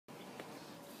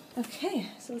Okay,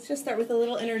 so let's just start with a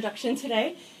little introduction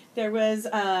today. There was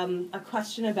a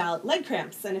question about leg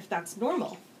cramps and if that's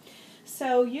normal.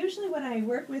 So usually when I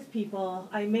work with people,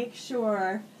 I make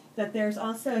sure that there's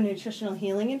also nutritional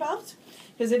healing involved,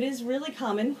 because it is really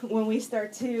common when we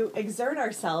start to exert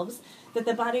ourselves that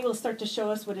the body will start to show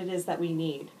us what it is that we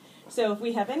need. So if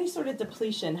we have any sort of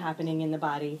depletion happening in the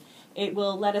body, it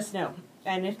will let us know.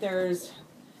 And if there's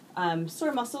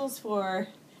sore muscles for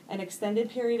an extended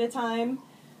period of time,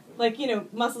 like,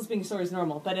 muscles being sore is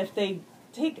normal, but if they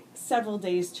take several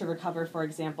days to recover, for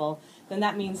example, then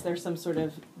that means there's some sort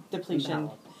of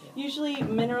depletion. Usually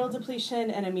mineral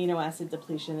depletion and amino acid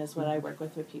depletion is what I work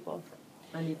with people.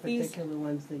 Any particular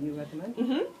ones that you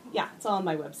recommend? Yeah, it's all on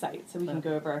my website, so we can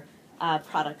go over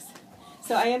products.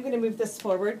 So I am going to move this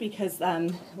forward because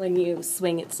when you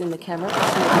swing, it's in the camera.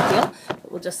 It's no big deal.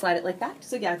 But we'll just slide it like that.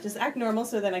 So yeah, just act normal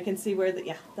so then I can see where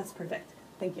yeah, that's perfect.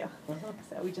 Thank you.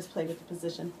 So we just played with the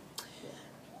position.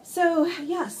 So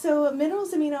yeah, so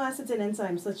minerals, amino acids, and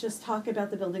enzymes. Let's just talk about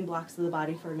the building blocks of the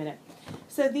body for a minute.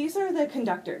 So these are the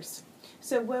conductors.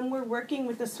 So when we're working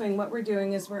with the swing, what we're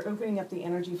doing is we're opening up the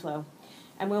energy flow.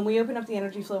 And when we open up the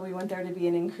energy flow, we want there to be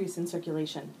an increase in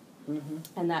circulation.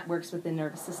 And that works with the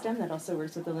nervous system. That also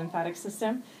works with the lymphatic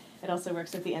system. It also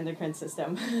works with the endocrine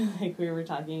system, like we were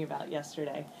talking about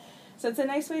yesterday. So it's a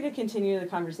nice way to continue the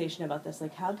conversation about this,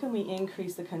 like how can we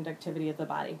increase the conductivity of the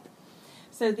body?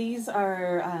 So these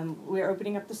are, we're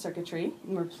opening up the circuitry,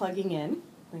 and we're plugging in.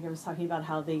 Like I was talking about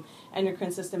how the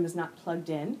endocrine system is not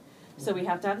plugged in. So we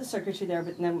have to have the circuitry there,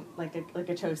 but then like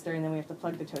a toaster, and then we have to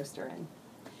plug the toaster in.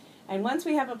 And once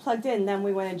we have it plugged in, then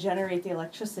we want to generate the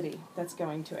electricity that's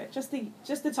going to it. Just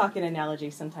the talking analogy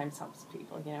sometimes helps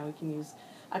people. We can use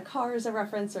a car as a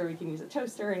reference, or we can use a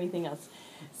toaster or anything else.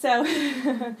 So,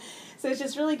 so it's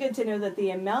just really good to know that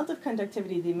the amount of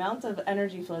conductivity, the amount of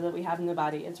energy flow that we have in the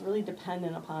body, is really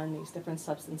dependent upon these different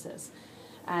substances.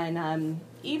 And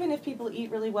even if people eat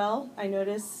really well, I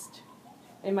noticed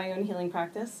in my own healing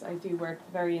practice, I do work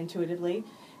very intuitively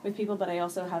with people, but I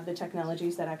also have the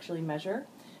technologies that actually measure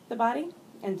the body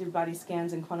and do body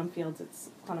scans and quantum fields. It's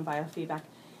quantum biofeedback.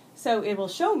 So it will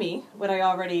show me what I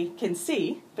already can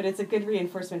see, but it's a good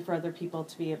reinforcement for other people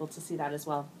to be able to see that as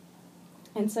well.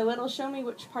 And so it'll show me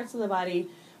which parts of the body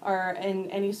are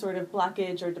in any sort of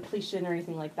blockage or depletion or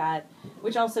anything like that,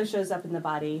 which also shows up in the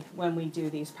body when we do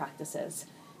these practices.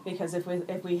 Because if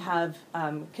we have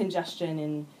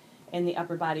congestion in the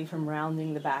upper body from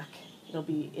rounding the back, it'll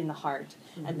be in the heart.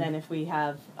 And then if we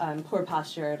have poor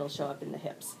posture, it'll show up in the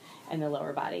hips and the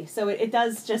lower body. So it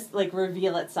does just like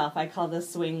reveal itself. I call this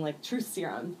swing like truth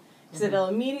serum, because it'll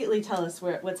immediately tell us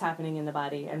what's happening in the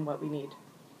body and what we need.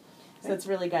 So it's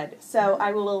really good. So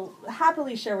I will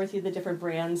happily share with you the different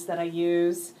brands that I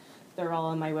use. They're all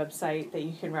on my website that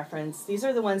you can reference. These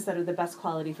are the ones that are the best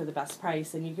quality for the best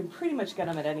price, and you can pretty much get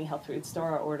them at any health food store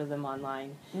or order them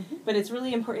online. But it's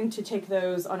really important to take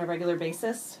those on a regular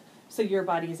basis so your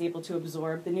body is able to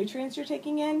absorb the nutrients you're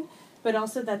taking in, but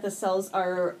also that the cells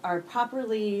are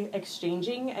properly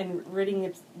exchanging and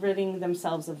ridding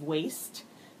themselves of waste,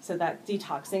 so that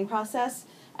detoxing process,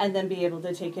 and then be able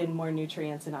to take in more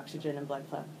nutrients and oxygen and blood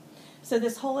flow. So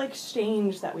this whole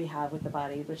exchange that we have with the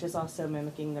body, which is also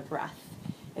mimicking the breath,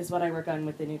 is what I work on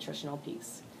with the nutritional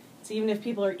piece. So even if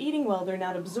people are eating well, they're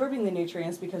not absorbing the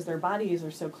nutrients because their bodies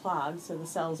are so clogged, so the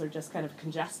cells are just kind of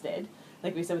congested,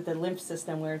 like we said with the lymph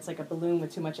system, where it's like a balloon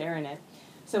with too much air in it.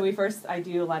 So I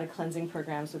do a lot of cleansing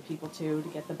programs with people too, to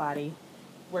get the body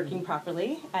working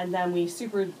properly, and then we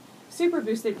super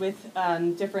boost it with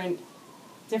different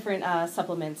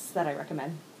supplements that I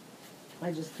recommend.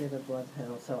 I just did a blood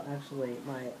panel, so actually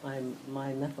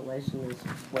my methylation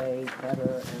is way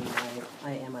better, and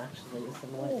I am actually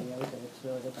assimilating everything. It's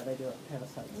really good, but I do it with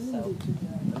parasites, so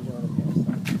I'm doing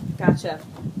a parasite. Gotcha.